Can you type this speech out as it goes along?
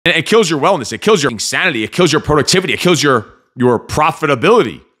And it kills your wellness. It kills your sanity. It kills your productivity. It kills your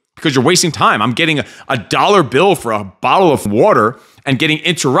profitability because you're wasting time. I'm getting a dollar bill for a bottle of water and getting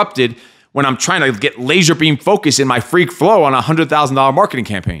interrupted when I'm trying to get laser beam focus in my freak flow on a $100,000 marketing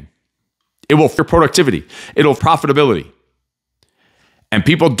campaign. It will for productivity. It'll profitability. And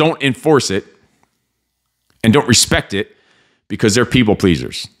people don't enforce it and don't respect it because they're people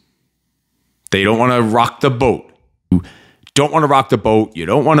pleasers. They don't want to rock the boat. You don't want to rock the boat. You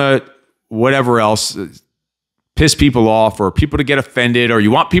don't want to whatever else, piss people off or people to get offended, or you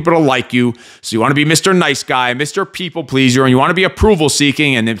want people to like you. So you want to be Mr. Nice Guy, Mr. People Pleaser, and you want to be approval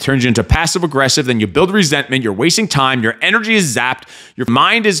seeking, and it turns you into passive aggressive. Then you build resentment. You're wasting time. Your energy is zapped. Your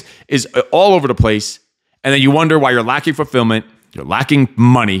mind is all over the place. And then you wonder why you're lacking fulfillment. You're lacking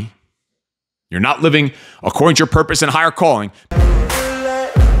money. You're not living according to your purpose and higher calling. Ain't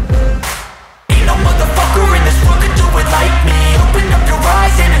no motherfucker in this world could do it like me. Open up your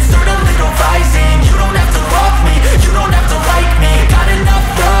eyes and insert a little rising. You don't have to love me, you don't have to like me. Got enough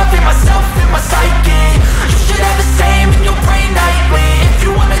love in myself, in my psyche. You should have the same in your brain nightly. If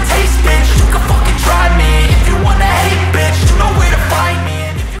you wanna taste, bitch, you can fucking try me. If you wanna hate, bitch, you know where to find me.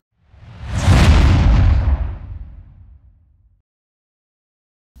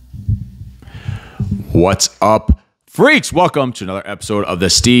 What's up, freaks? Welcome to another episode of the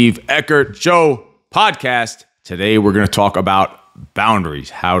Steve Eckert Show podcast. Today, we're going to talk about boundaries,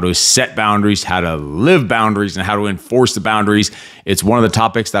 how to set boundaries, how to live boundaries, and how to enforce the boundaries. It's one of the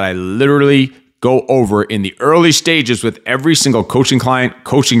topics that I literally go over in the early stages with every single coaching client,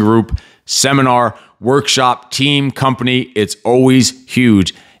 coaching group, seminar, workshop, team, company. It's always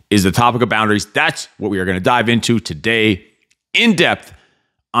huge, is the topic of boundaries. That's what we are going to dive into today in depth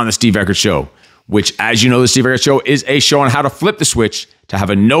on the Steve Eckert Show, which, as you know, the Steve Eckert Show is a show on how to flip the switch to have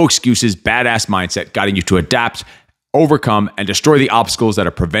a no excuses, badass mindset, guiding you to adapt, overcome, and destroy the obstacles that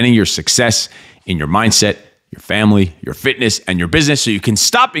are preventing your success in your mindset, your family, your fitness, and your business, so you can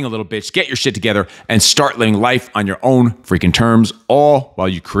stop being a little bitch, get your shit together, and start living life on your own freaking terms, all while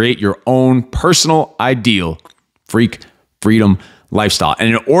you create your own personal ideal freedom lifestyle. And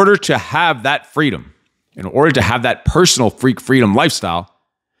in order to have that freedom, in order to have that personal freedom lifestyle,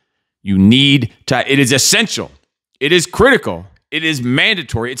 you need to, it is essential, it is critical, it is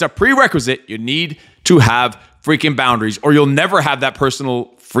mandatory, it's a prerequisite. You need to have freaking boundaries, or you'll never have that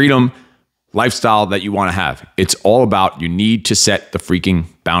personal freedom lifestyle that you want to have. It's all about, you need to set the freaking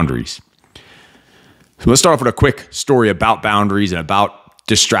boundaries. So let's start off with a quick story about boundaries and about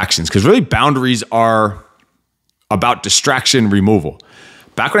distractions, because really boundaries are about distraction removal.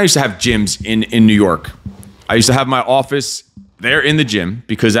 Back when I used to have gyms in New York, I used to have my office there in the gym,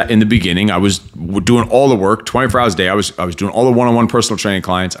 because in the beginning I was doing all the work 24 hours a day. I was doing all the one-on-one personal training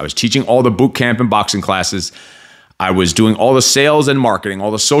clients. I was teaching all the boot camp and boxing classes. I was doing all the sales and marketing, all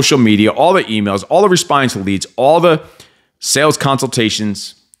the social media, all the emails, all the responding to leads, all the sales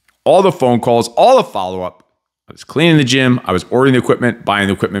consultations, all the phone calls, all the follow-up. I was cleaning the gym. I was ordering the equipment, buying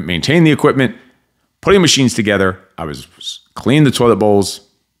the equipment, maintaining the equipment, putting machines together. I was cleaning the toilet bowls,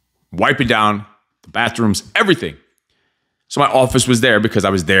 wiping down the bathrooms, everything. So my office was there because I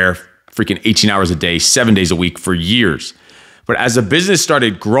was there freaking 18 hours a day, 7 days a week for years. But as the business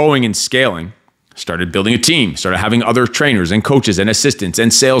started growing and scaling, started building a team, started having other trainers and coaches and assistants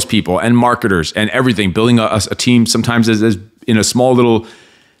and salespeople and marketers and everything, building a team sometimes as in a small little,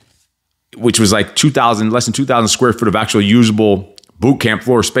 which was like less than 2,000 square foot of actual usable boot camp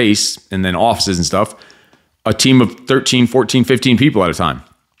floor space, and then offices and stuff, a team of 13, 14, 15 people at a time.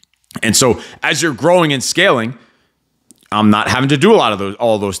 And so as you're growing and scaling, I'm not having to do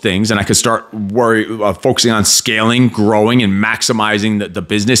all those things, and I could start focusing on scaling, growing, and maximizing the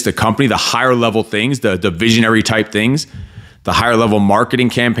business, the company, the higher level things, the visionary type things, the higher level marketing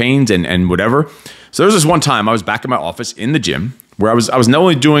campaigns, and whatever. So there was this one time I was back in my office in the gym where I was not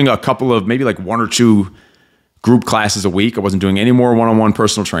only doing a couple of maybe like one or two group classes a week. I wasn't doing any more one-on-one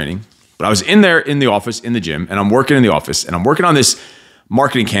personal training, but I was in there in the office in the gym, and I'm working in the office, and I'm working on this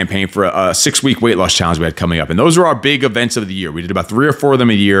marketing campaign for a 6-week weight loss challenge we had coming up. And those were our big events of the year. We did about 3 or 4 of them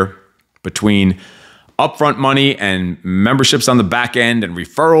a year, between upfront money and memberships on the back end and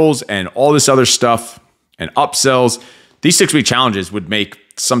referrals and all this other stuff and upsells. These 6-week challenges would make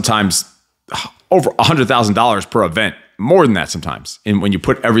sometimes over $100,000 per event, more than that sometimes. And when you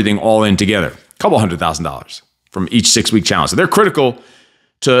put everything all in together, a couple $100,000 from each 6-week challenge. So they're critical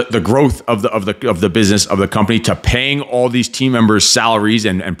to the growth of the business, of the company, to paying all these team members' salaries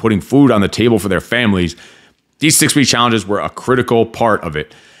and putting food on the table for their families. These 6-week challenges were a critical part of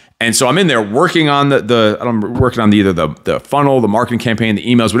it. And so I'm in there working on I'm working on either the funnel, the marketing campaign, the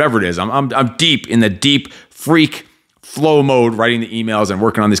emails, whatever it is. I'm deep in the deep freak flow mode, writing the emails and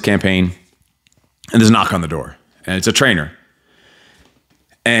working on this campaign. And there's a knock on the door. And it's a trainer.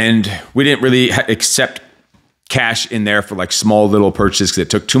 And we didn't really accept cash in there for like small little purchases because it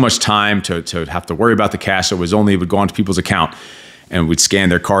took too much time to have to worry about the cash. So it would go onto people's account and we'd scan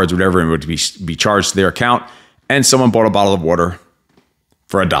their cards, whatever, and it would be charged to their account. And someone bought a bottle of water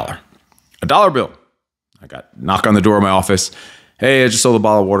for $1. $1 bill. I got knock on the door of my office. Hey, I just sold a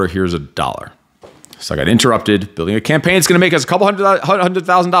bottle of water. Here's $1. So I got interrupted. Building a campaign is going to make us a couple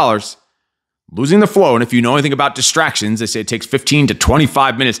 $100,000. Losing the flow. And if you know anything about distractions, they say it takes 15 to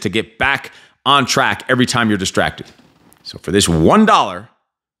 25 minutes to get back on track every time you're distracted. So for this $1, a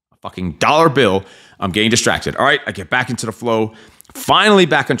fucking dollar bill, I'm getting distracted. All right, I get back into the flow. Finally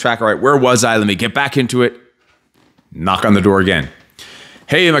back on track. All right, where was I? Let me get back into it. Knock on the door again.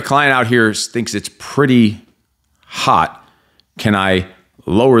 Hey, my client out here thinks it's pretty hot. Can I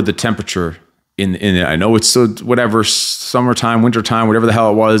lower the temperature in it? I know it's whatever, summertime, wintertime, whatever the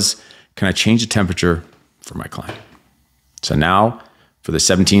hell it was. Can I change the temperature for my client? So now for the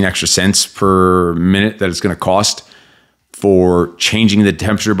 17 extra cents per minute that it's going to cost for changing the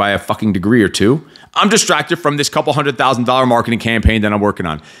temperature by a fucking degree or two, I'm distracted from this couple $100,000 marketing campaign that I'm working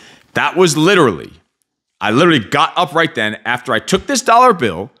on. That was I literally got up right then after I took this dollar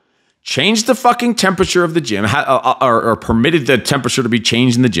bill, changed the fucking temperature of the gym, or permitted the temperature to be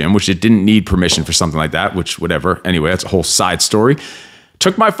changed in the gym, which it didn't need permission for something like that, which whatever. Anyway, that's a whole side story.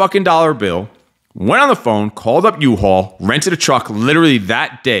 Took my fucking dollar bill, went on the phone, called up U-Haul, rented a truck literally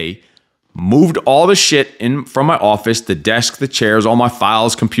that day, moved all the shit in from my office, the desk, the chairs, all my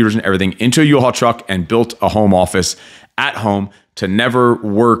files, computers, and everything into a U-Haul truck and built a home office at home to never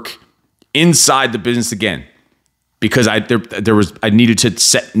work inside the business again. Because I needed to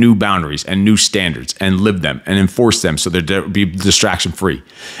set new boundaries and new standards and live them and enforce them so that they would be distraction free.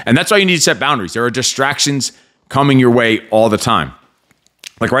 And that's why you need to set boundaries. There are distractions coming your way all the time.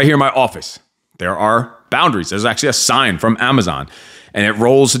 Like right here in my office, there are boundaries. There's actually a sign from Amazon and it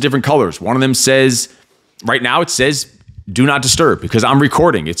rolls to different colors. One of them says, right now it says, do not disturb because I'm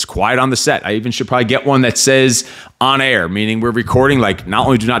recording. It's quiet on the set. I even should probably get one that says on air, meaning we're recording, like not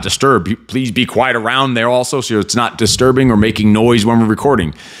only do not disturb, please be quiet around there also so it's not disturbing or making noise when we're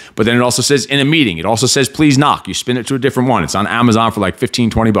recording. But then it also says in a meeting, it also says please knock. You spin it to a different one. It's on Amazon for like 15,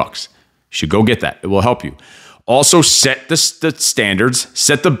 20 bucks. You should go get that. It will help you. Also set the standards,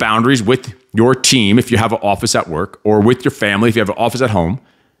 set the boundaries with your team if you have an office at work or with your family if you have an office at home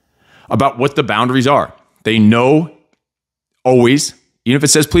about what the boundaries are. They know always, even if it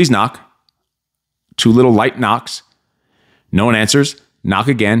says please knock, 2 little light knocks, no one answers, knock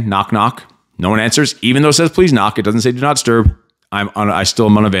again, knock, knock, no one answers. Even though it says please knock, it doesn't say do not disturb. I still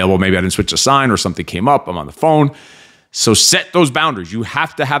am unavailable. Maybe I didn't switch a sign or something came up. I'm on the phone. So set those boundaries. You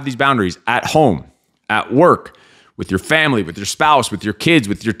have to have these boundaries at home, at work, with your family, with your spouse, with your kids,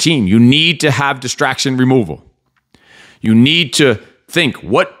 with your team. You need to have distraction removal. You need to think,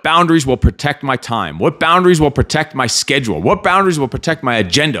 what boundaries will protect my time? What boundaries will protect my schedule? What boundaries will protect my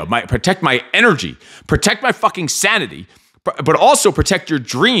agenda, protect my energy, protect my fucking sanity, but also protect your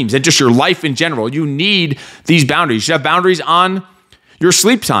dreams and just your life in general. You need these boundaries. You should have boundaries on your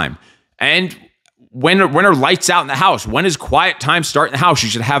sleep time. And when are lights out in the house? When is quiet time start in the house? You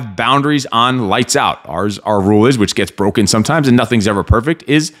should have boundaries on lights out. Our rule is, which gets broken sometimes and nothing's ever perfect,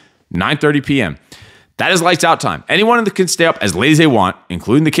 is 9:30 p.m. That is lights out time. Anyone that can stay up as late as they want,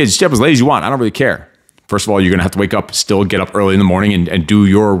 including the kids, stay up as late as you want. I don't really care. First of all, you're going to have to wake up, still get up early in the morning and do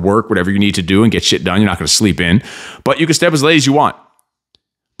your work, whatever you need to do and get shit done. You're not going to sleep in. But you can stay up as late as you want.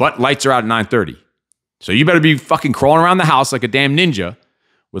 But lights are out at 9:30. So you better be fucking crawling around the house like a damn ninja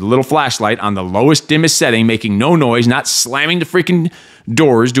with a little flashlight on the lowest, dimmest setting, making no noise, not slamming the freaking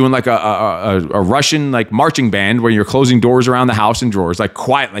doors, doing like a Russian like marching band where you're closing doors around the house and drawers, like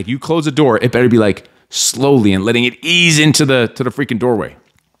quiet. Like you close a door, it better be like slowly and letting it ease into the freaking doorway.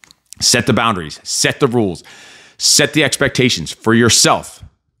 Set the boundaries, set the rules, set the expectations for yourself,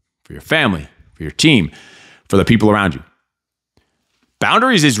 for your family, for your team, for the people around you.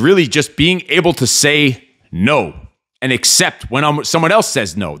 Boundaries is really just being able to say no and accept when someone else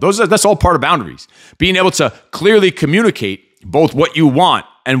says no. That's all part of boundaries. Being able to clearly communicate both what you want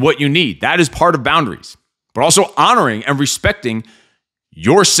and what you need. That is part of boundaries. But also honoring and respecting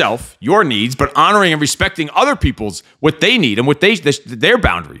yourself, your needs, but honoring and respecting other people's what they need and what their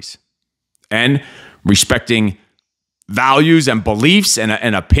boundaries. And respecting values and beliefs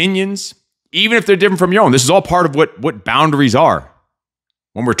and opinions, even if they're different from your own. This is all part of what boundaries are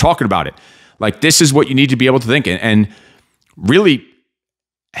when we're talking about it. Like, this is what you need to be able to think and really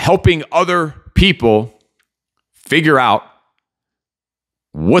helping other people figure out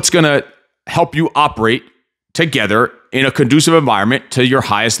what's going to help you operate together in a conducive environment to your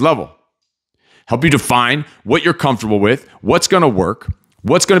highest level. Help you define what you're comfortable with, what's going to work,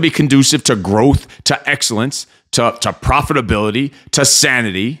 what's going to be conducive to growth, to excellence, to profitability, to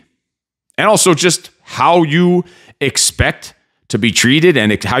sanity, and also just how you expect to be treated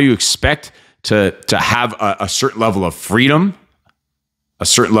and how you expect to have a certain level of freedom, a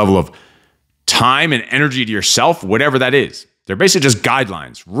certain level of time and energy to yourself, whatever that is. They're basically just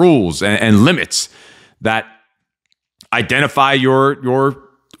guidelines, rules, and limits that identify your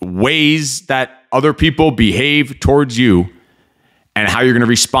ways that other people behave towards you and how you're going to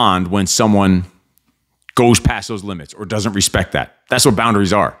respond when someone goes past those limits or doesn't respect that. That's what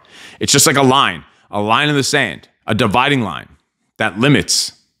boundaries are. It's just like a line in the sand, a dividing line that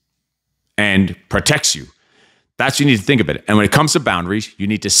limits and protects you. That's what you need to think of it. And when it comes to boundaries, you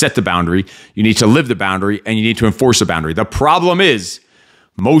need to set the boundary, you need to live the boundary, and you need to enforce the boundary. The problem is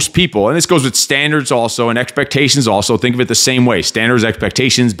most people, and this goes with standards also and expectations also, think of it the same way. Standards,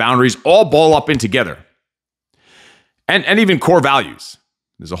 expectations, boundaries all ball up in together. And even core values.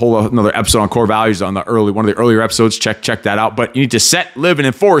 There's a whole another episode on core values on one of the earlier episodes. Check that out. But you need to set, live, and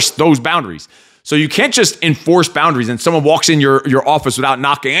enforce those boundaries. So you can't just enforce boundaries and someone walks in your office without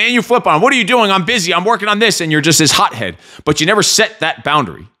knocking and you flip on, what are you doing? I'm busy. I'm working on this. And you're just this hothead. But you never set that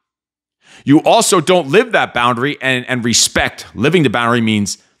boundary. You also don't live that boundary and respect. Living the boundary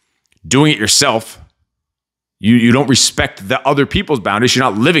means doing it yourself. You don't respect the other people's boundaries. You're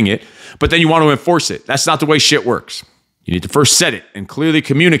not living it. But then you want to enforce it. That's not the way shit works. You need to first set it and clearly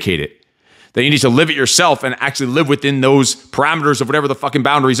communicate it. Then you need to live it yourself and actually live within those parameters of whatever the fucking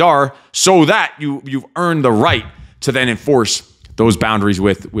boundaries are so that you've earned the right to then enforce those boundaries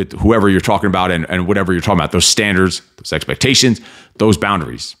with whoever you're talking about and whatever you're talking about, those standards, those expectations, those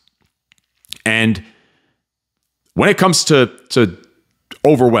boundaries. And when it comes to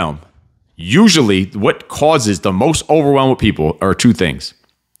overwhelm, usually what causes the most overwhelm with people are two things.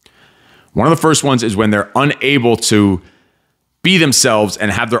 One of the first ones is when they're unable to be themselves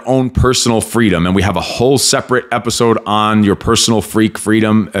and have their own personal freedom. And we have a whole separate episode on your personal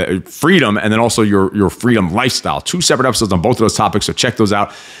freedom, and then also your freedom lifestyle. Two separate episodes on both of those topics, so check those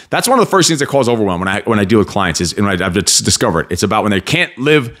out. That's one of the first things that cause overwhelm when I deal with clients is, and I've just discovered, it's about when they can't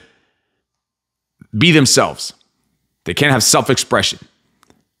be themselves. They can't have self-expression.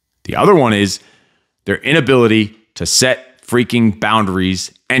 The other one is their inability to set freaking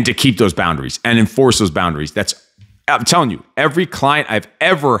boundaries and to keep those boundaries and enforce those boundaries. I'm telling you, every client I've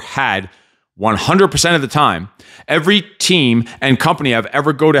ever had, 100% of the time, every team and company I've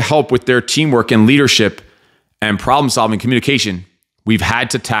ever go to help with their teamwork and leadership and problem-solving communication, we've had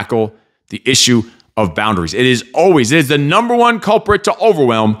to tackle the issue of boundaries. It is the number one culprit to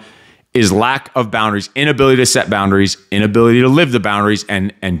overwhelm is lack of boundaries, inability to set boundaries, inability to live the boundaries,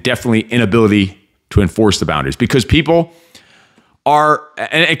 and definitely inability to enforce the boundaries. Because people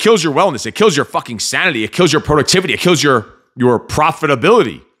and it kills your wellness, it kills your fucking sanity, it kills your productivity, it kills your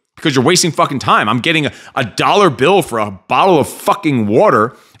profitability because you're wasting fucking time. I'm getting a dollar bill for a bottle of fucking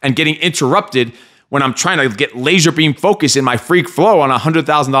water and getting interrupted when I'm trying to get laser beam focus in my freak flow on a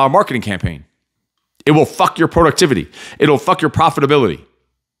 $100,000 marketing campaign. It will fuck your productivity. It'll fuck your profitability.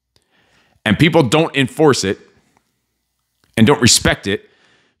 And people don't enforce it and don't respect it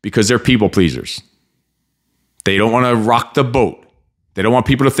because they're people pleasers. They don't want to rock the boat. They don't want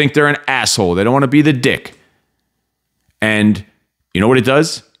people to think they're an asshole. They don't want to be the dick. And you know what it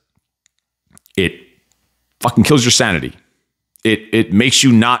does? It fucking kills your sanity. It makes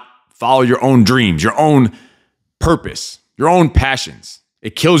you not follow your own dreams, your own purpose, your own passions.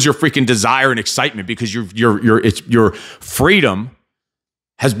 It kills your freaking desire and excitement because your freedom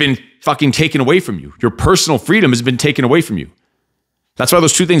has been fucking taken away from you. Your personal freedom has been taken away from you. That's why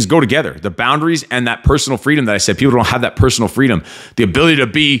those two things go together. The boundaries and that personal freedom that I said, people don't have that personal freedom. The ability to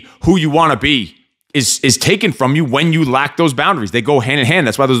be who you want to be is taken from you when you lack those boundaries. They go hand in hand.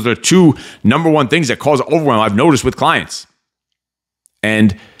 That's why those are the two number one things that cause overwhelm I've noticed with clients.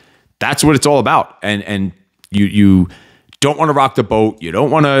 And that's what it's all about. And you don't want to rock the boat. You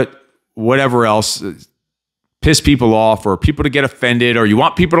don't want to whatever else, piss people off or people to get offended, or you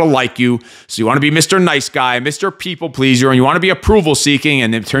want people to like you. So you want to be Mr. Nice Guy, Mr. People Pleaser, and you want to be approval seeking,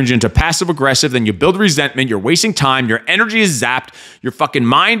 and it turns you into passive aggressive. Then you build resentment. You're wasting time. Your energy is zapped. Your fucking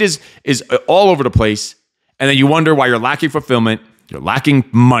mind is all over the place. And then you wonder why you're lacking fulfillment. You're lacking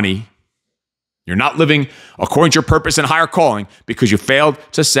money. You're not living according to your purpose and higher calling because you failed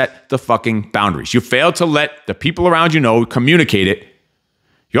to set the fucking boundaries. You failed to let the people around you know, communicate it.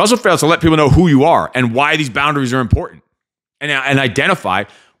 You also fail to let people know who you are and why these boundaries are important, and identify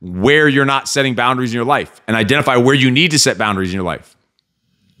where you're not setting boundaries in your life and identify where you need to set boundaries in your life.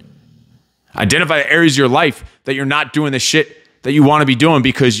 Identify the areas of your life that you're not doing the shit that you want to be doing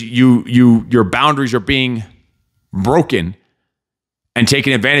because your boundaries are being broken and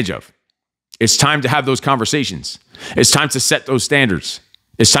taken advantage of. It's time to have those conversations. It's time to set those standards.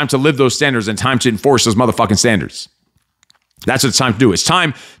 It's time to live those standards and time to enforce those motherfucking standards. That's what it's time to do. It's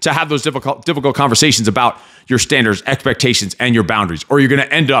time to have those difficult conversations about your standards, expectations, and your boundaries, or you're going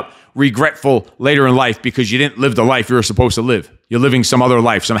to end up regretful later in life because you didn't live the life you were supposed to live. You're living some other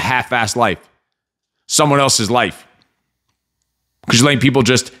life, some half-assed life, someone else's life, because you're letting people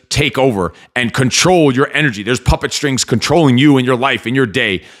just take over and control your energy. There's puppet strings controlling you and your life and your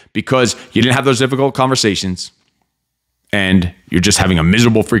day because you didn't have those difficult conversations and you're just having a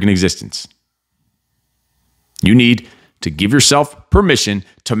miserable freaking existence. You need to give yourself permission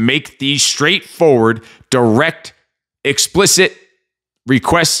to make these straightforward, direct, explicit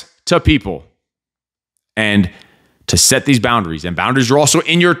requests to people and to set these boundaries. And boundaries are also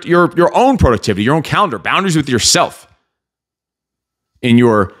in your own productivity, your own calendar, boundaries with yourself in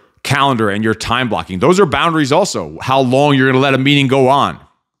your calendar and your time blocking. Those are boundaries also. How long you're going to let a meeting go on,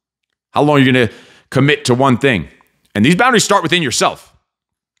 how long you're going to commit to one thing. And these boundaries start within yourself.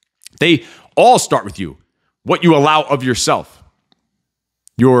 They all start with you. What you allow of yourself.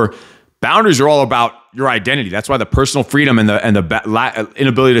 Your boundaries are all about your identity. That's why the personal freedom and the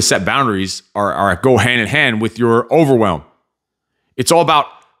inability to set boundaries are go hand in hand with your overwhelm. It's all about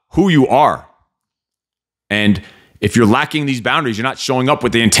who you are. And if you're lacking these boundaries, you're not showing up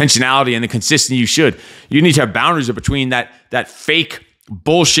with the intentionality and the consistency you should. You need to have boundaries between that fake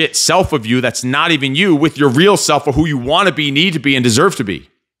bullshit self of you that's not even you with your real self of who you want to be, need to be, and deserve to be.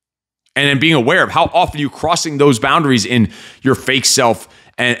 And then being aware of how often you're crossing those boundaries in your fake self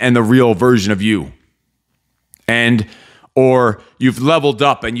and the real version of you. Or you've leveled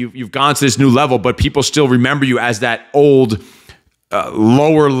up and you've gone to this new level, but people still remember you as that old,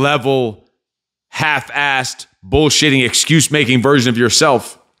 lower level, half-assed, bullshitting, excuse-making version of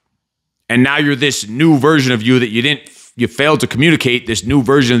yourself. And now you're this new version of you that you failed to communicate, this new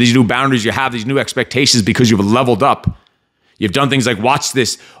version of these new boundaries you have, these new expectations because you've leveled up. You've done things like watch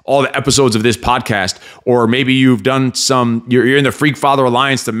all the episodes of this podcast, or maybe you've done you're in the Freak Father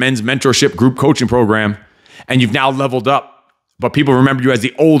Alliance, the men's mentorship group coaching program, and you've now leveled up, but people remember you as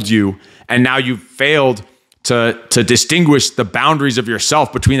the old you, and now you've failed to distinguish the boundaries of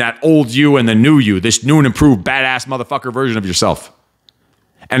yourself between that old you and the new you, this new and improved badass motherfucker version of yourself.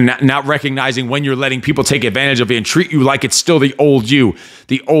 And not recognizing when you're letting people take advantage of it and treat you like it's still the old you,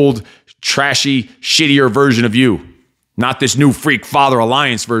 the old trashy, shittier version of you. Not this new Freak Father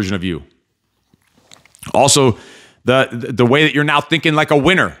Alliance version of you. Also, the way that you're now thinking like a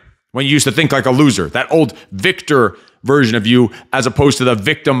winner when you used to think like a loser. That old victor version of you as opposed to the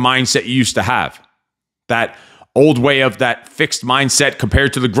victim mindset you used to have. That old way of that fixed mindset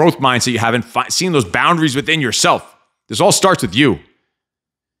compared to the growth mindset you have and seeing those boundaries within yourself. This all starts with you.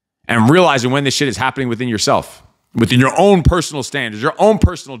 And realizing when this shit is happening within yourself. Within your own personal standards, your own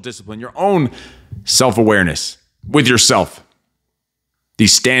personal discipline, your own self-awareness. With yourself.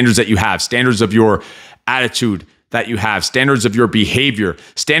 These standards that you have, standards of your attitude that you have, standards of your behavior,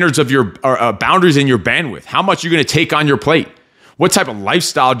 standards of your boundaries in your bandwidth. How much you're going to take on your plate? What type of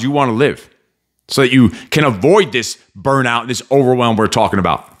lifestyle do you want to live so that you can avoid this burnout, this overwhelm we're talking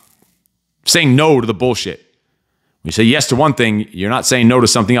about? Saying no to the bullshit. When you say yes to one thing, you're not saying no to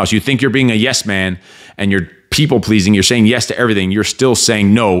something else. You think you're being a yes man and you're people pleasing. You're saying yes to everything. You're still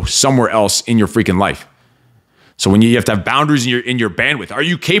saying no somewhere else in your freaking life. So when you have to have boundaries in your bandwidth, are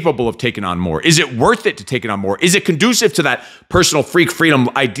you capable of taking on more? Is it worth it to take it on more? Is it conducive to that personal freak freedom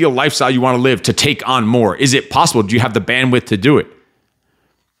ideal lifestyle you want to live to take on more? Is it possible? Do you have the bandwidth to do it?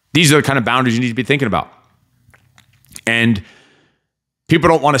 These are the kind of boundaries you need to be thinking about. And people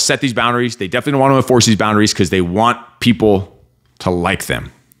don't want to set these boundaries. They definitely don't want to enforce these boundaries because they want people to like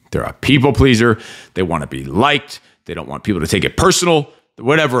them. They're a people pleaser. They want to be liked. They don't want people to take it personal.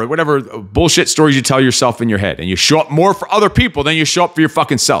 Whatever bullshit stories you tell yourself in your head, and you show up more for other people than you show up for your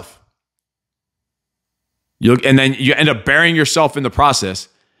fucking self. And then you end up burying yourself in the process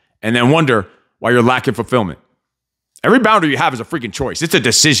and then wonder why you're lacking fulfillment. Every boundary you have is a freaking choice. It's a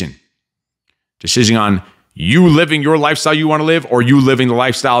decision. Decision on you living your lifestyle you want to live or you living the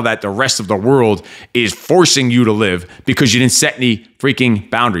lifestyle that the rest of the world is forcing you to live because you didn't set any freaking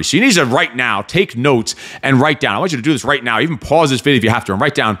boundaries. So you need to right now take notes and write down. I want you to do this right now. Even pause this video if you have to and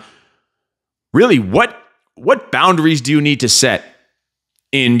write down really what boundaries do you need to set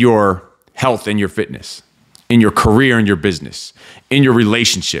in your health and your fitness, in your career and your business, in your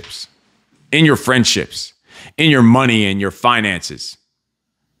relationships, in your friendships, in your money and your finances,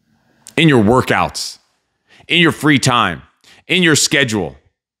 in your workouts, in your free time, in your schedule.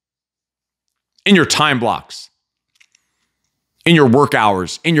 in your time blocks, in your work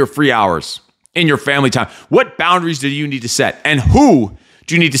hours, in your free hours, in your family time. What boundaries do you need to set? And who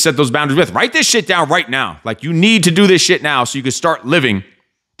do you need to set those boundaries with? Write this shit down right now. Like, you need to do this shit now so you can start living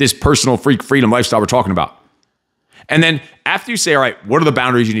this personal freedom lifestyle we're talking about. And then after you say, all right, what are the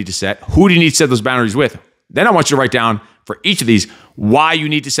boundaries you need to set? Who do you need to set those boundaries with? Then I want you to write down for each of these why you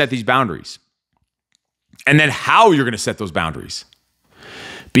need to set these boundaries. And then how you're going to set those boundaries.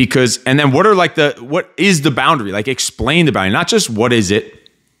 And then what is the boundary? Like, explain the boundary, not just what is it?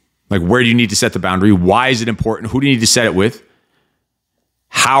 Like, where do you need to set the boundary? Why is it important? Who do you need to set it with?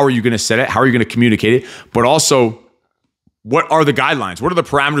 How are you going to set it? How are you going to communicate it? But also, what are the guidelines? What are the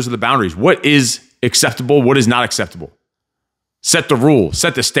parameters of the boundaries? What is acceptable? What is not acceptable? Set the rule,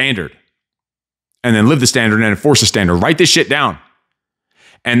 set the standard, and then live the standard and enforce the standard. Write this shit down.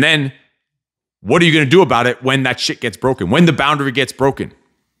 And then what are you going to do about it when that shit gets broken, when the boundary gets broken?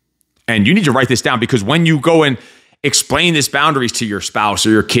 And you need to write this down, because when you go and explain this boundaries to your spouse or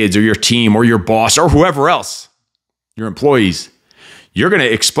your kids or your team or your boss or whoever else, your employees, you're going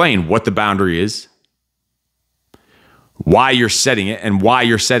to explain what the boundary is, why you're setting it, and why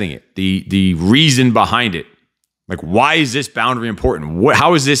you're setting it, the reason behind it. Like, why is this boundary important?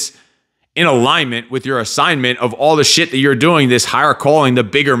 How is this in alignment with your assignment of all the shit that you're doing, this higher calling, the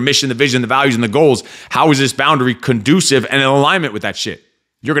bigger mission, the vision, the values, and the goals? How is this boundary conducive and in alignment with that shit?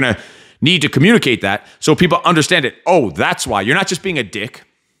 You're going to need to communicate that so people understand it. Oh, that's why. You're not just being a dick.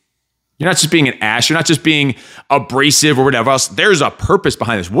 You're not just being an ass. You're not just being abrasive or whatever else. There's a purpose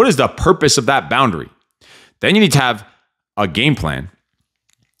behind this. What is the purpose of that boundary? Then you need to have a game plan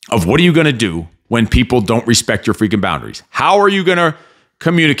of what are you going to do when people don't respect your freaking boundaries? How are you going to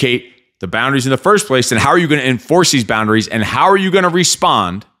communicate the boundaries in the first place? And how are you going to enforce these boundaries? And how are you going to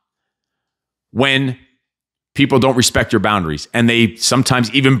respond when people don't respect your boundaries? And they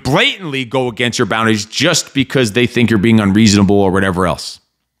sometimes even blatantly go against your boundaries just because they think you're being unreasonable or whatever else.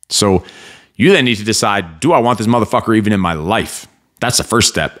 So you then need to decide, do I want this motherfucker even in my life? That's the first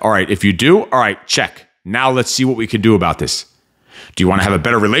step. All right, if you do, all right, check. Now let's see what we can do about this. Do you want to have a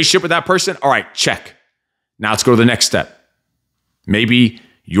better relationship with that person? All right, check. Now let's go to the next step. Maybe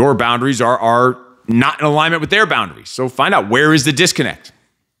your boundaries are not in alignment with their boundaries. So find out, where is the disconnect?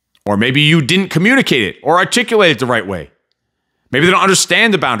 Or maybe you didn't communicate it or articulate it the right way. Maybe they don't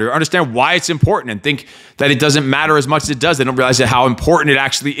understand the boundary or understand why it's important and think that it doesn't matter as much as it does. They don't realize that how important it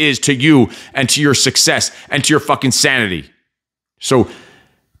actually is to you and to your success and to your fucking sanity. So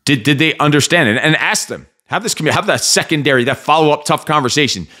did they understand it? And ask them. Have that secondary, that follow-up tough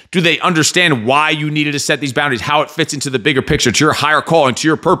conversation. Do they understand why you needed to set these boundaries, how it fits into the bigger picture, to your higher calling, to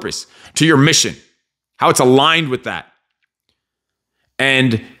your purpose, to your mission, how it's aligned with that?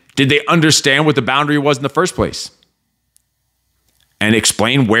 And did they understand what the boundary was in the first place? And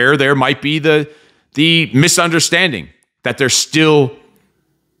explain where there might be the misunderstanding, that they're still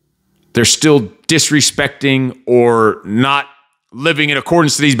disrespecting or not living in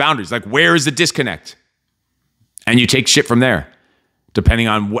accordance to these boundaries. Like, where is the disconnect? And you take shit from there, depending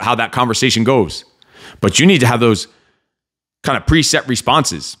on how that conversation goes. But you need to have those kind of preset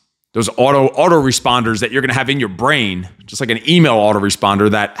responses, those auto responders that you're going to have in your brain, just like an email autoresponder,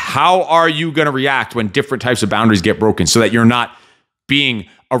 that how are you going to react when different types of boundaries get broken, so that you're not being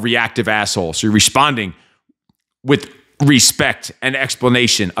a reactive asshole. So you're responding with respect and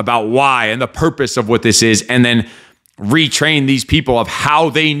explanation about why and the purpose of what this is, and then retrain these people of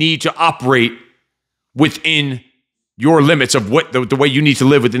how they need to operate within your limits of what the way you need to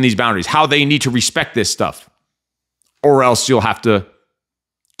live within these boundaries, how they need to respect this stuff, or else you'll have to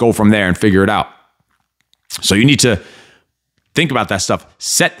go from there and figure it out. So you need to think about that stuff.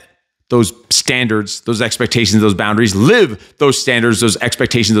 Set those standards, those expectations, those boundaries, live those standards, those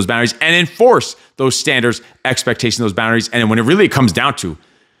expectations, those boundaries, and enforce those standards, expectations, those boundaries. And when it really comes down to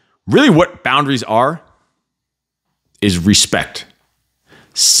really what boundaries are, is respect.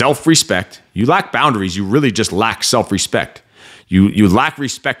 Self-respect. You lack boundaries, you really just lack self-respect. You lack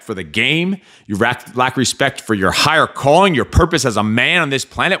respect for the game. You lack respect for your higher calling, your purpose as a man on this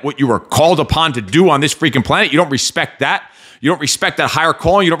planet, what you were called upon to do on this freaking planet. You don't respect that. You don't respect that higher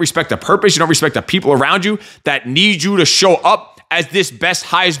calling. You don't respect the purpose. You don't respect the people around you that need you to show up as this best,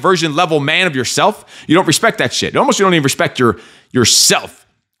 highest version level man of yourself. You don't respect that shit. Almost you don't even respect yourself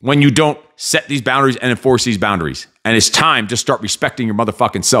when you don't set these boundaries and enforce these boundaries. And it's time to start respecting your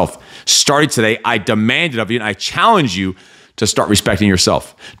motherfucking self. Starting today, I demand it of you, and I challenge you to start respecting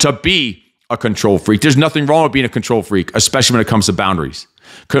yourself, to be a control freak. There's nothing wrong with being a control freak, especially when it comes to boundaries.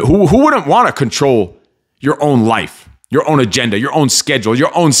 Who wouldn't want to control your own life, your own agenda, your own schedule,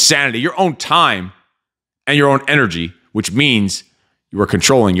 your own sanity, your own time, and your own energy, which means You are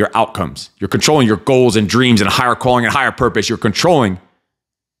controlling your outcomes. You're controlling your goals and dreams and higher calling and higher purpose. You're controlling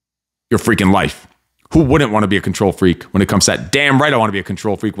your freaking life. Who wouldn't want to be a control freak when it comes to that? Damn right I want to be a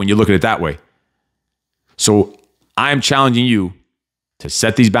control freak when you look at it that way. So I am challenging you to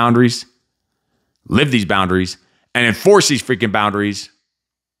set these boundaries, live these boundaries, and enforce these freaking boundaries,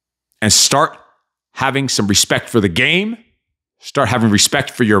 and start having some respect for the game. Start having respect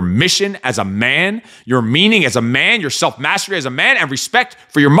for your mission as a man, your meaning as a man, your self-mastery as a man, and respect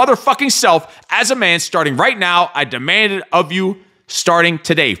for your motherfucking self as a man starting right now. I demand it of you starting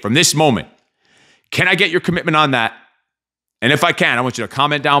today, from this moment. Can I get your commitment on that? And if I can, I want you to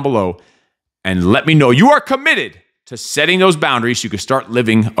comment down below and let me know you are committed to setting those boundaries so you can start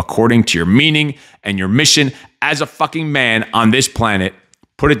living according to your meaning and your mission as a fucking man on this planet.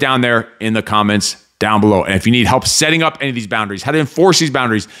 Put it down there in the comments down below. And if you need help setting up any of these boundaries, how to enforce these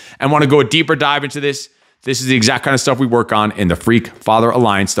boundaries, and want to go a deeper dive into this, this is the exact kind of stuff we work on in the Freak Father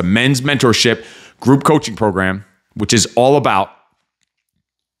Alliance, the men's mentorship group coaching program, which is all about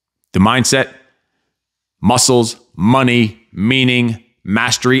the mindset, muscles, money, meaning,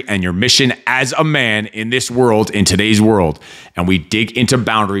 mastery, and your mission as a man in this world, in today's world. And we dig into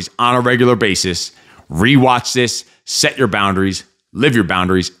boundaries on a regular basis. Rewatch this, set your boundaries, live your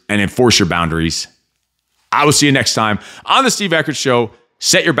boundaries, and enforce your boundaries. I will see you next time on the Steve Eckert Show.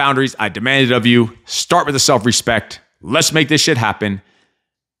 Set your boundaries. I demand it of you. Start with the self-respect. Let's make this shit happen.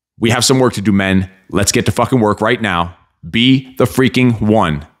 We have some work to do, men. Let's get to fucking work right now. Be the freaking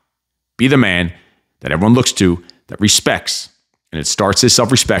one. Be the man that everyone looks to, that respects. And it starts, this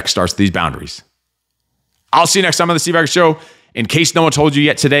self-respect starts with these boundaries. I'll see you next time on the Steve Eckert Show. In case no one told you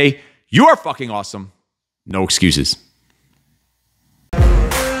yet today, you are fucking awesome. No excuses.